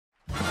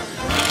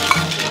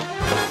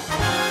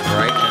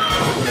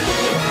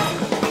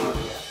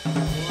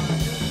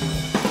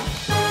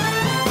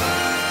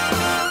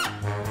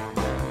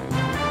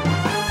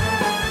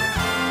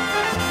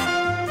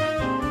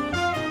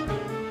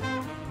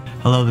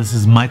Hello, this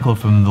is Michael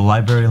from the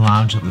Library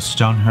Lounge at the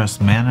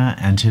Stonehurst Manor,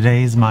 and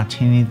today's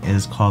martini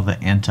is called the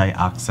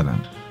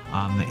Antioxidant.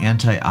 The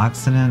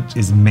Antioxidant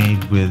is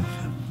made with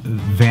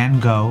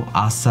Van Gogh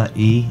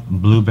acai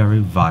blueberry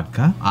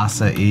vodka.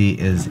 Acai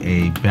is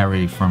a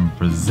berry from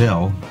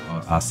Brazil.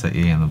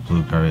 Acai and the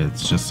blueberry,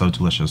 it's just so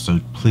delicious, so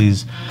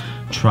please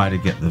try to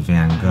get the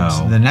Van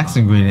Gogh. The next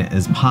ingredient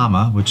is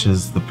Parma, which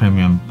is the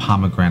premium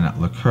pomegranate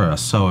liqueur.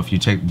 So if you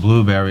take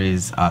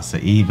blueberries,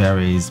 acai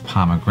berries,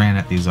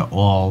 pomegranate, these are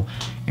all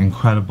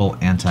incredible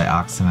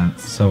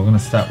antioxidants. So we're going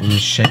to start with a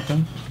shaker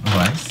of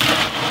ice.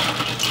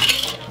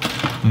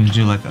 I'm going to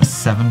do like a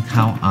 7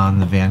 count on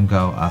the Van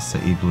Gogh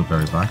acai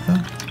blueberry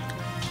vodka.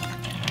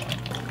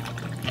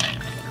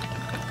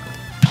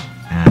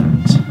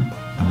 And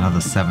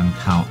another 7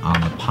 count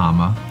on the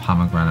Parma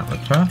pomegranate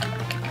liqueur.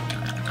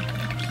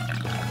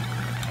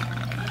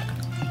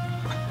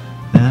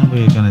 Then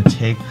we're going to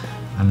take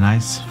a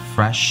nice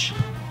fresh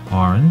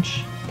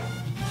orange,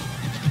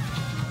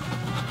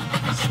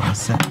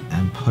 slice it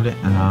and put it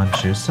in our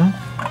juicer.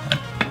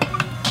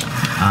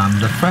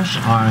 The fresh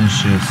orange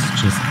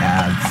juice just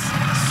adds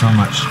so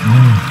much.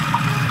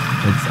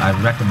 I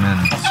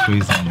recommend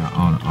squeezing your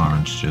own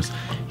orange juice.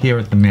 Here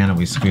at the Manor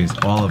we squeeze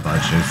all of our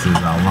juices,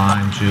 our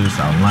lime juice,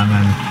 our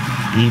lemon,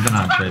 even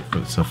our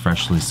grapefruit, so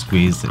freshly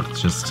squeezed. It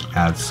just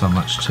adds so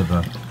much to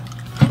the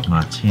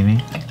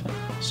martini.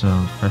 So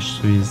fresh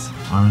squeezed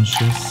orange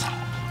juice.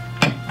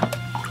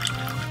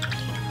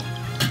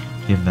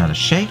 Give that a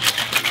shake.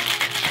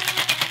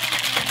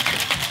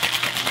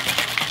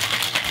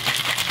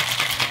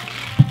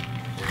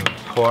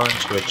 Pour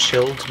into a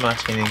chilled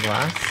martini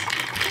glass.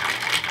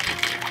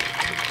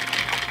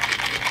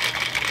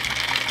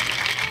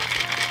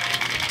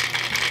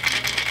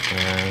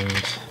 And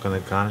I'm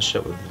going to garnish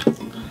it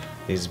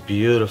with these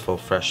beautiful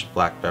fresh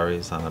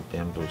blackberries on a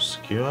bamboo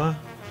skewer.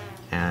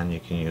 And you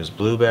can use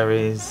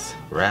blueberries,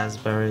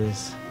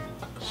 raspberries,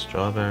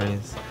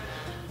 strawberries,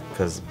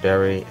 because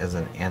berry is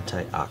an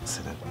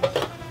antioxidant.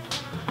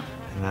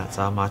 And that's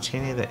our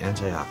martini, the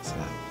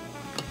Antioxidant.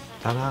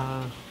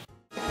 Ta-da!